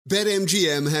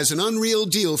BetMGM has an unreal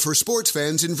deal for sports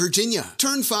fans in Virginia.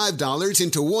 Turn $5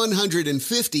 into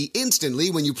 $150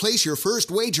 instantly when you place your first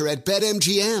wager at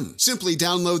BetMGM. Simply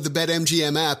download the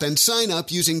BetMGM app and sign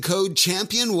up using code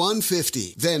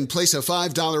CHAMPION150. Then place a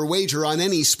 $5 wager on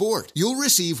any sport. You'll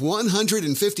receive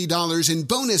 $150 in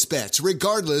bonus bets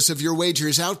regardless of your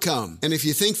wager's outcome. And if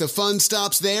you think the fun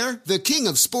stops there, the King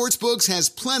of Sportsbooks has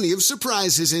plenty of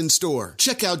surprises in store.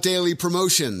 Check out daily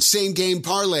promotions, same-game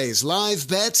parlays, live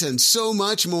bets, and so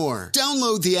much more.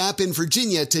 Download the app in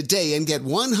Virginia today and get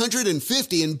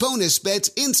 $150 in bonus bets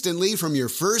instantly from your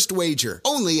first wager.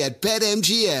 Only at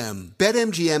BetMGM.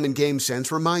 BetMGM and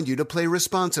GameSense remind you to play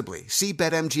responsibly. See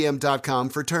BetMGM.com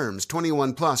for terms.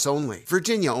 21 plus only.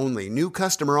 Virginia only. New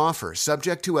customer offer.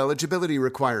 Subject to eligibility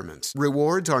requirements.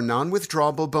 Rewards are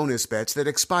non-withdrawable bonus bets that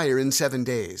expire in 7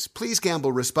 days. Please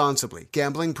gamble responsibly.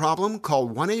 Gambling problem? Call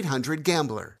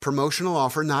 1-800-GAMBLER. Promotional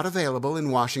offer not available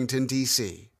in Washington,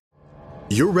 D.C.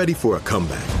 You're ready for a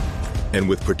comeback. And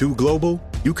with Purdue Global,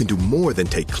 you can do more than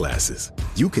take classes.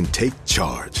 You can take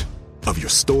charge of your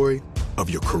story, of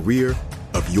your career,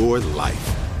 of your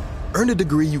life. Earn a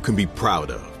degree you can be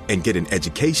proud of and get an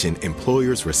education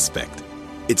employers respect.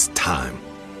 It's time,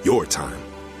 your time,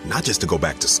 not just to go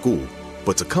back to school,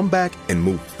 but to come back and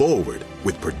move forward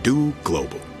with Purdue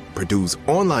Global, Purdue's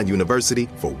online university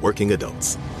for working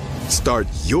adults. Start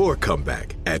your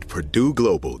comeback at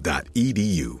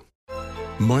purdueglobal.edu.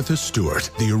 Martha Stewart,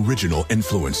 the original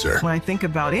influencer. When I think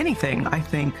about anything, I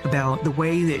think about the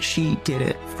way that she did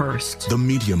it first. The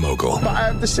media mogul.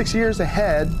 5 to 6 years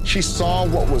ahead, she saw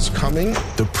what was coming.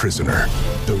 The prisoner.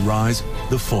 The rise,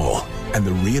 the fall, and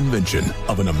the reinvention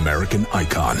of an American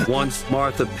icon. Once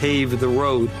Martha paved the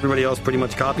road, everybody else pretty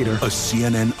much copied her. A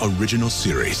CNN original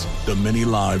series, The Many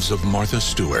Lives of Martha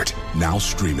Stewart, now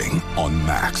streaming on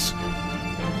Max.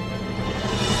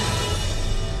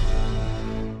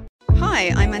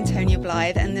 Hi, I'm Antonia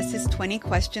Blythe, and this is 20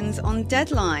 Questions on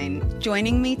Deadline.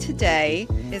 Joining me today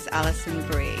is Alison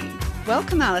Brie.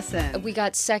 Welcome, Alison. We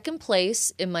got second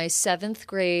place in my 7th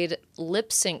grade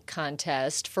lip sync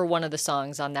contest for one of the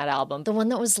songs on that album. The one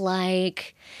that was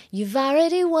like, "You've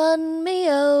already won me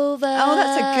over." Oh,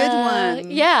 that's a good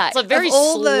one. Yeah. It's a very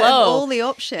slow. Of all the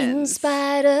options. In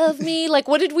spite of me. Like,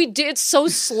 what did we do? It's so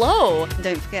slow.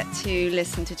 Don't forget to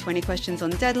listen to 20 Questions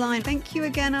on Deadline. Thank you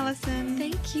again, Alison.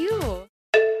 Thank you.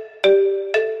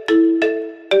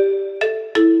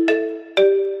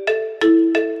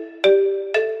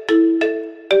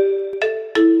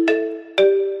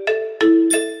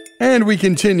 And we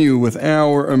continue with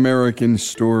our American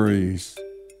stories.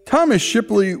 Thomas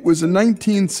Shipley was a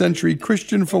 19th century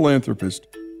Christian philanthropist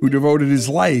who devoted his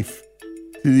life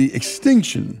to the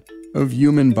extinction of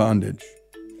human bondage.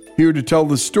 Here to tell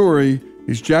the story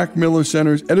is Jack Miller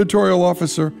Center's editorial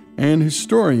officer and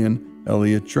historian,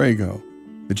 Elliot Trago.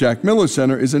 The Jack Miller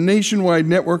Center is a nationwide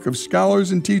network of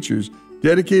scholars and teachers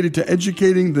dedicated to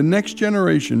educating the next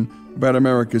generation about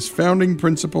America's founding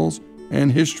principles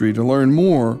and history. To learn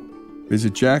more,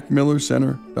 visit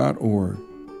jackmillercenter.org.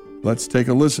 Let's take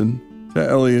a listen to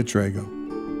Elliot Trago.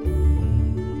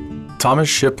 Thomas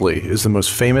Shipley is the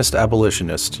most famous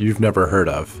abolitionist you've never heard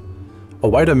of. A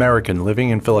white American living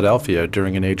in Philadelphia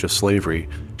during an age of slavery,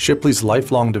 Shipley's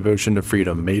lifelong devotion to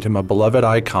freedom made him a beloved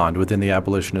icon within the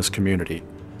abolitionist community.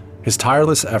 His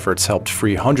tireless efforts helped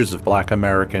free hundreds of Black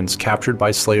Americans captured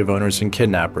by slave owners and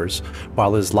kidnappers,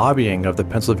 while his lobbying of the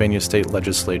Pennsylvania state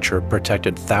legislature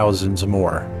protected thousands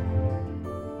more.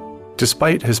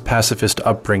 Despite his pacifist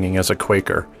upbringing as a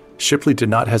Quaker, Shipley did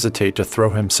not hesitate to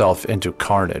throw himself into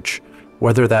carnage,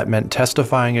 whether that meant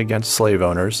testifying against slave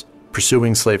owners,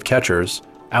 pursuing slave catchers,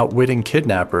 outwitting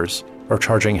kidnappers, or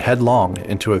charging headlong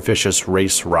into a vicious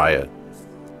race riot.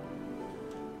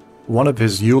 One of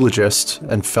his eulogists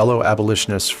and fellow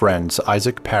abolitionist friends,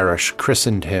 Isaac Parrish,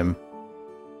 christened him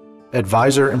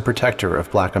advisor and protector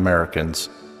of Black Americans,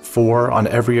 for on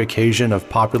every occasion of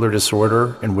popular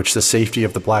disorder in which the safety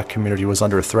of the Black community was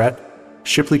under threat,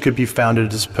 Shipley could be found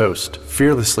at his post,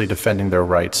 fearlessly defending their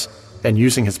rights and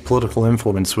using his political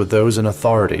influence with those in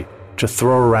authority to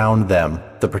throw around them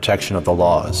the protection of the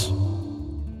laws.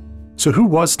 So who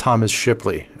was Thomas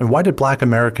Shipley, and why did Black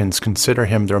Americans consider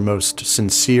him their most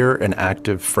sincere and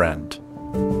active friend?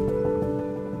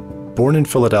 Born in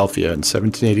Philadelphia in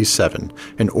 1787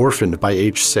 and orphaned by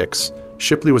age 6,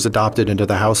 Shipley was adopted into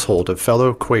the household of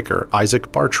fellow Quaker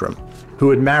Isaac Bartram, who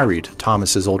had married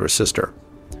Thomas's older sister.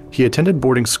 He attended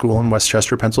boarding school in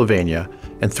Westchester, Pennsylvania,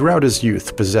 and throughout his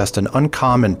youth possessed an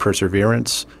uncommon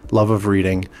perseverance, love of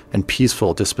reading, and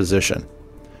peaceful disposition.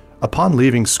 Upon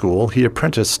leaving school, he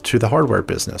apprenticed to the hardware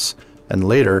business, and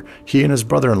later, he and his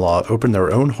brother-in-law opened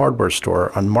their own hardware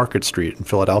store on Market Street in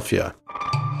Philadelphia.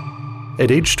 At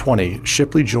age 20,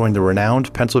 Shipley joined the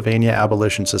renowned Pennsylvania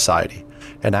Abolition Society,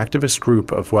 an activist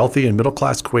group of wealthy and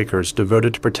middle-class Quakers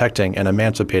devoted to protecting and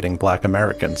emancipating Black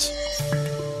Americans.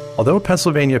 Although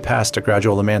Pennsylvania passed a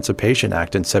Gradual Emancipation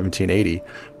Act in 1780,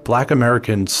 Black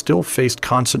Americans still faced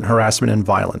constant harassment and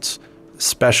violence,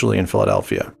 especially in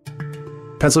Philadelphia.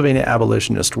 Pennsylvania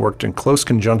abolitionists worked in close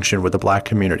conjunction with the Black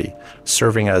community,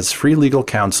 serving as free legal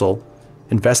counsel,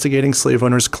 investigating slave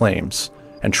owners' claims,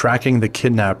 and tracking the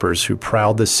kidnappers who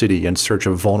prowled the city in search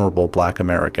of vulnerable Black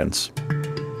Americans.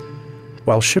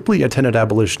 While Shipley attended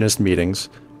abolitionist meetings,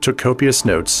 took copious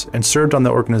notes, and served on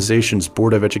the organization's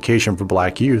Board of Education for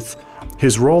Black Youth,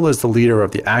 his role as the leader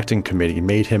of the acting committee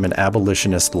made him an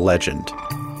abolitionist legend.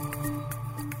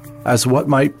 As what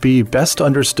might be best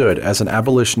understood as an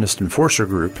abolitionist enforcer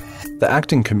group, the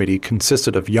acting committee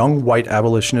consisted of young white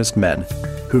abolitionist men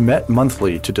who met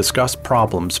monthly to discuss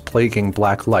problems plaguing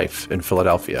Black life in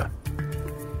Philadelphia.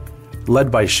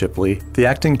 Led by Shipley, the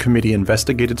acting committee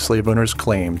investigated slave owners'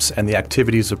 claims and the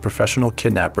activities of professional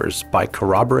kidnappers by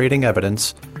corroborating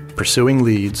evidence, pursuing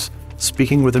leads,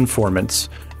 speaking with informants,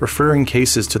 referring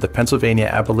cases to the Pennsylvania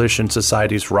Abolition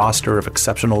Society's roster of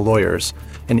exceptional lawyers,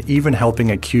 and even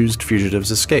helping accused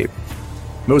fugitives escape.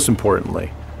 Most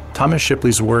importantly, Thomas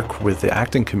Shipley's work with the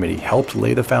acting committee helped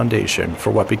lay the foundation for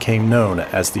what became known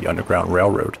as the Underground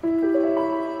Railroad.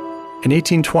 In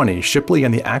 1820, Shipley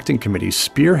and the acting committee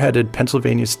spearheaded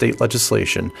Pennsylvania state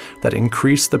legislation that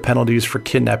increased the penalties for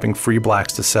kidnapping free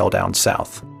Blacks to sell down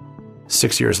south.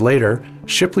 6 years later,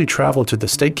 Shipley traveled to the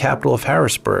state capital of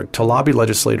Harrisburg to lobby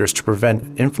legislators to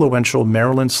prevent influential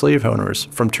Maryland slave owners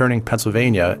from turning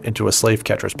Pennsylvania into a slave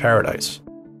catcher's paradise.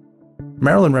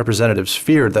 Maryland representatives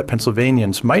feared that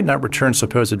Pennsylvanians might not return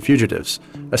supposed fugitives,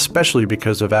 especially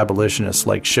because of abolitionists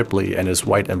like Shipley and his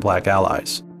white and Black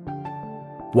allies.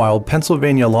 While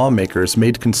Pennsylvania lawmakers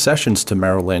made concessions to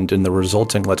Maryland in the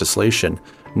resulting legislation,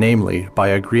 namely by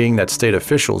agreeing that state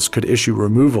officials could issue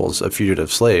removals of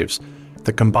fugitive slaves,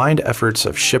 the combined efforts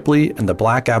of Shipley and the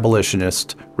Black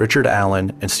abolitionists Richard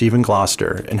Allen and Stephen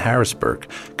Gloucester in Harrisburg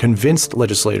convinced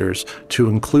legislators to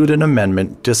include an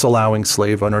amendment disallowing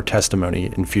slave owner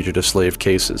testimony in fugitive slave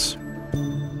cases.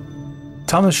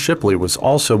 Thomas Shipley was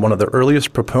also one of the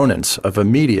earliest proponents of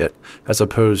immediate as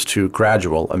opposed to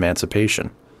gradual emancipation.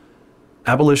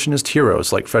 Abolitionist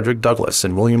heroes like Frederick Douglass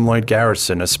and William Lloyd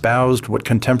Garrison espoused what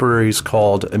contemporaries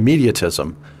called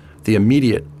immediatism, the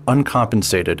immediate,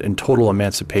 uncompensated, and total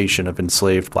emancipation of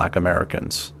enslaved Black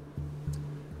Americans.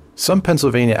 Some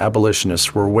Pennsylvania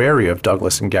abolitionists were wary of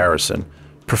Douglass and Garrison,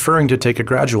 preferring to take a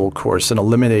gradual course in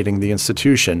eliminating the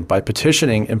institution by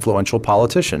petitioning influential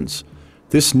politicians.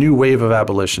 This new wave of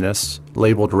abolitionists,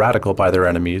 labeled radical by their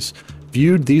enemies,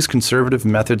 viewed these conservative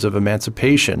methods of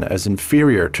emancipation as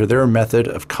inferior to their method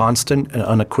of constant and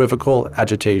unequivocal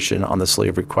agitation on the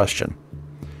slavery question.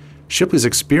 Shipley's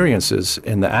experiences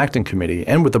in the acting committee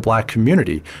and with the Black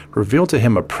community revealed to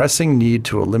him a pressing need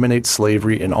to eliminate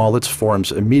slavery in all its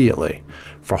forms immediately,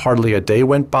 for hardly a day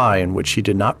went by in which he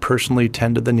did not personally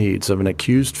tend to the needs of an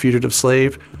accused fugitive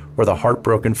slave or the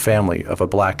heartbroken family of a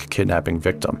Black kidnapping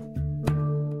victim.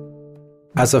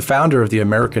 As a founder of the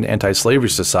American Anti-Slavery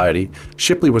Society,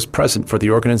 Shipley was present for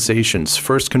the organization's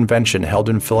first convention held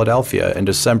in Philadelphia in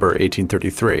December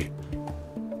 1833.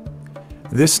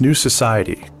 This new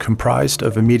society, comprised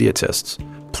of immediatists,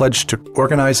 pledged to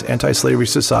organize anti-slavery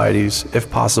societies,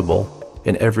 if possible,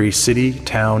 in every city,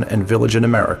 town, and village in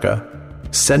America,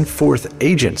 send forth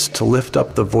agents to lift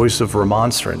up the voice of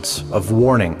remonstrance, of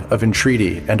warning, of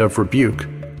entreaty, and of rebuke,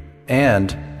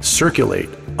 and circulate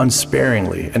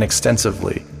unsparingly and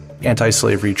extensively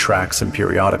anti-slavery tracts and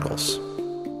periodicals.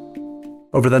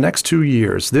 Over the next 2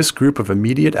 years, this group of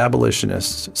immediate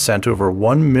abolitionists sent over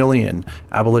 1 million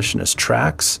abolitionist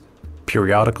tracts,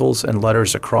 periodicals, and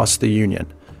letters across the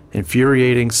Union,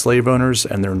 infuriating slave owners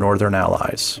and their northern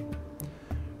allies.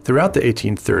 Throughout the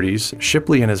 1830s,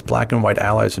 Shipley and his Black and white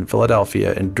allies in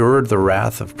Philadelphia endured the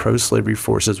wrath of pro-slavery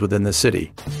forces within the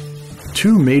city.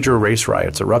 2 major race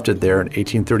riots erupted there in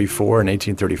 1834 and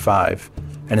 1835,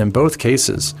 and in both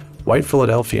cases, white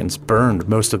Philadelphians burned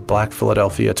most of Black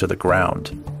Philadelphia to the ground.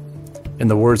 In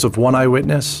the words of one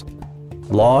eyewitness,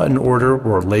 law and order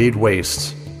were laid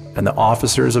waste, and the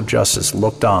officers of justice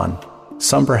looked on,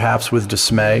 some perhaps with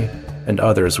dismay and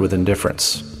others with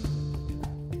indifference.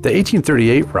 The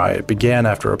 1838 riot began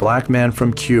after a Black man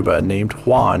from Cuba named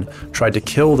Juan tried to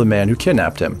kill the man who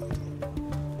kidnapped him.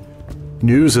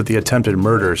 News of the attempted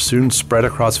murder soon spread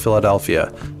across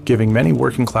Philadelphia, giving many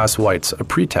working-class whites a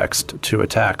pretext to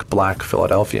attack Black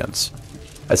Philadelphians.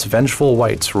 as vengeful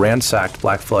whites ransacked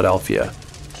Black Philadelphia,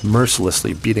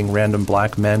 mercilessly beating random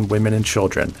black men, women, and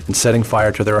children and setting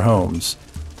fire to their homes,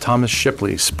 Thomas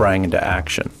Shipley sprang into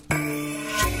action.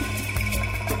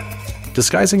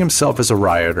 Disguising himself as a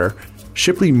rioter,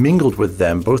 Shipley mingled with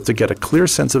them both to get a clear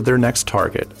sense of their next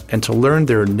target and to learn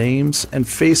their names and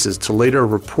faces to later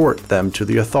report them to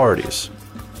the authorities.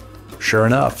 Sure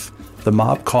enough, the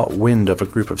mob caught wind of a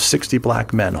group of 60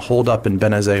 black men holed up in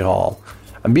Benezet Hall,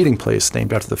 a meeting place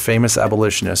named after the famous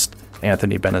abolitionist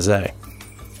Anthony Benezet.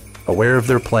 Aware of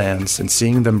their plans and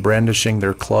seeing them brandishing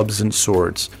their clubs and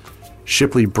swords,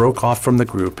 Shipley broke off from the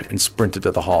group and sprinted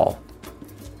to the hall.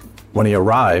 When he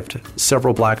arrived,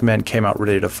 several black men came out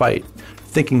ready to fight,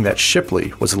 thinking that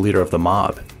Shipley was the leader of the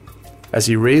mob. As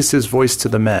he raised his voice to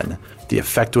the men, the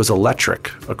effect was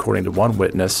electric, according to one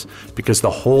witness, because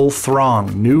the whole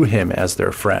throng knew him as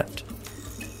their friend.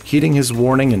 Heeding his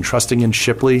warning and trusting in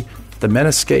Shipley, the men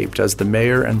escaped as the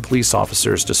mayor and police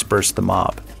officers dispersed the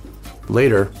mob.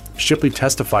 Later, Shipley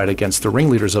testified against the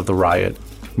ringleaders of the riot,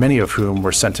 many of whom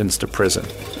were sentenced to prison.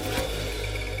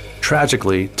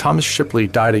 Tragically, Thomas Shipley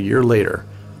died a year later,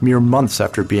 mere months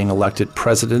after being elected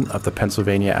president of the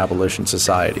Pennsylvania Abolition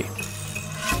Society.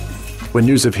 When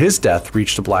news of his death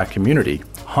reached the black community,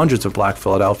 hundreds of black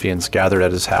Philadelphians gathered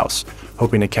at his house,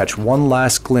 hoping to catch one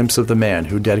last glimpse of the man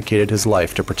who dedicated his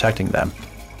life to protecting them.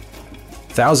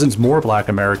 Thousands more black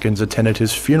Americans attended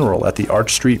his funeral at the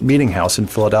Arch Street Meeting House in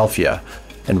Philadelphia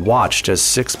and watched as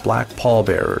 6 black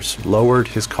pallbearers lowered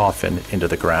his coffin into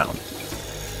the ground.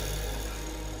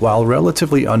 While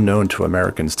relatively unknown to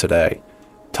Americans today,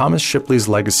 Thomas Shipley's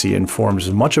legacy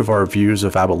informs much of our views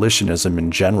of abolitionism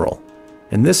in general.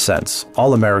 In this sense,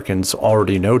 all Americans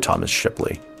already know Thomas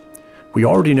Shipley. We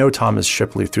already know Thomas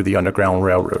Shipley through the Underground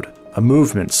Railroad, a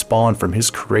movement spawned from his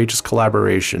courageous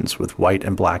collaborations with white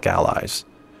and black allies.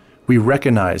 We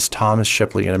recognize Thomas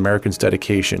Shipley and Americans'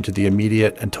 dedication to the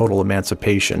immediate and total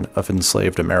emancipation of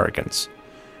enslaved Americans.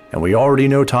 And we already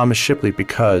know Thomas Shipley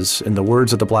because, in the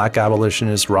words of the black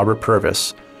abolitionist Robert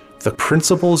Purvis, the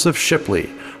principles of Shipley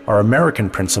are American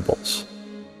principles,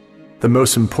 the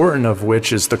most important of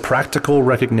which is the practical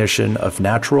recognition of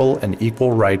natural and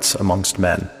equal rights amongst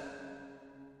men.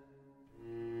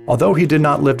 Although he did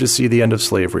not live to see the end of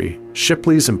slavery,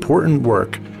 Shipley's important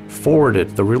work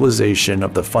forwarded the realization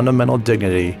of the fundamental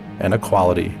dignity and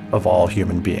equality of all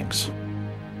human beings.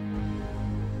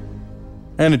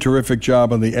 And a terrific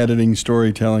job on the editing,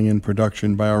 storytelling, and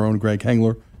production by our own Greg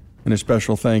Hengler. And a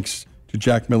special thanks to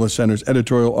Jack Miller Center's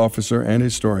editorial officer and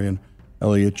historian,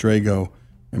 Elliot Drago.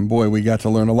 And boy, we got to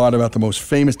learn a lot about the most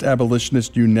famous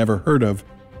abolitionist you never heard of,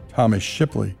 Thomas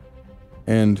Shipley.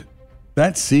 And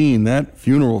that scene, that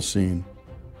funeral scene,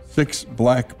 6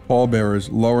 black pallbearers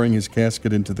lowering his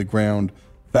casket into the ground,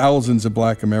 thousands of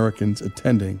black Americans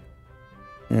attending,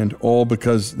 and all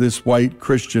because this white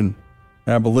Christian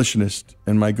abolitionist,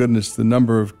 and my goodness, the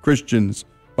number of Christians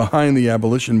behind the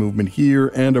abolition movement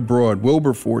here and abroad,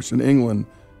 Wilberforce in England,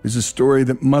 is a story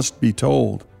that must be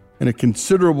told, and at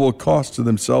considerable cost to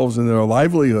themselves and their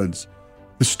livelihoods.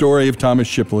 The story of Thomas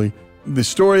Shipley, the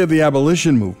story of the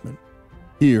abolition movement,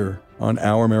 here on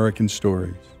Our American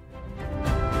Stories.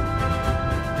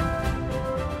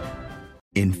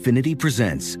 Infiniti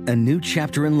presents a new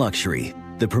chapter in luxury,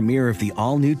 the premiere of the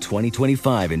all-new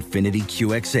 2025 Infiniti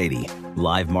QX80,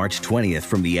 live March 20th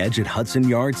from the Edge at Hudson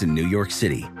Yards in New York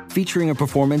City, featuring a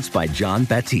performance by John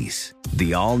Batiste.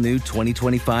 The all-new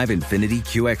 2025 Infiniti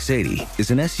QX80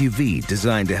 is an SUV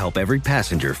designed to help every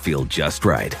passenger feel just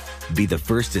right. Be the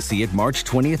first to see it March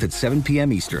 20th at 7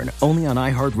 p.m. Eastern, only on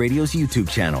iHeartRadio's YouTube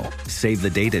channel. Save the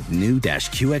date at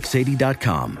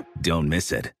new-QX80.com. Don't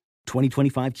miss it.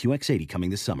 2025 QX80 coming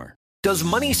this summer. Does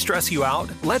money stress you out?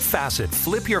 Let Facet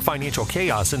flip your financial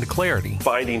chaos into clarity.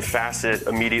 Finding Facet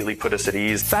immediately put us at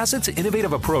ease. Facet's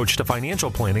innovative approach to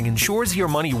financial planning ensures your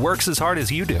money works as hard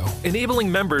as you do,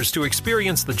 enabling members to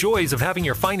experience the joys of having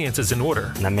your finances in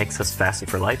order. And that makes us Facet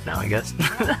for life now, I guess.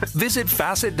 Visit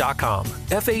Facet.com,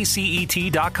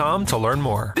 FACET.com to learn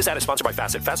more. This ad is sponsored by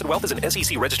Facet. Facet Wealth is an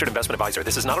SEC registered investment advisor.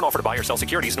 This is not an offer to buy or sell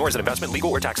securities, nor is it investment, legal,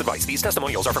 or tax advice. These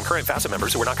testimonials are from current Facet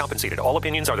members who are not compensated. All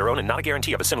opinions are their own and not a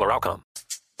guarantee of a similar outcome.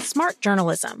 Smart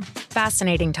journalism.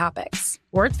 Fascinating topics.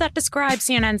 Words that describe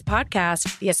CNN's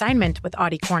podcast, The Assignment with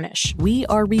Audie Cornish. We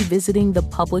are revisiting the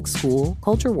public school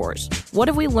culture wars. What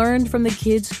have we learned from the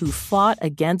kids who fought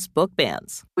against book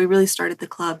bans? We really started the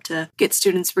club to get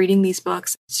students reading these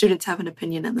books. Students have an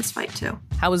opinion in this fight, too.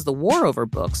 How has the war over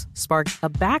books sparked a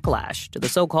backlash to the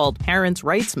so-called parents'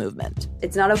 rights movement?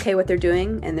 It's not okay what they're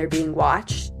doing, and they're being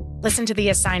watched. Listen to The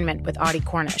Assignment with Audie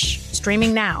Cornish.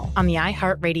 Streaming now on the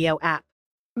iHeartRadio app.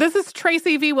 This is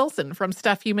Tracy V. Wilson from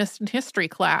Stuff You Missed in History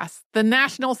class. The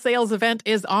national sales event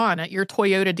is on at your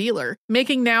Toyota dealer,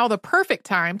 making now the perfect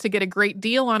time to get a great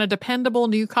deal on a dependable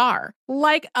new car.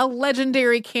 Like a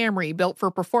legendary Camry built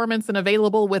for performance and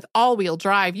available with all-wheel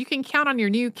drive, you can count on your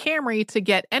new Camry to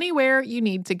get anywhere you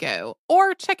need to go.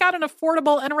 Or check out an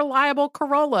affordable and reliable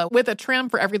Corolla with a trim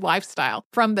for every lifestyle.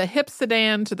 From the hip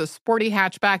sedan to the sporty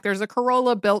hatchback, there's a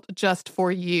Corolla built just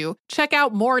for you. Check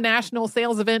out more national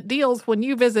sales event deals when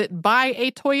you visit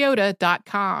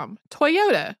buyatoyota.com.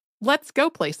 Toyota, let's go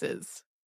places.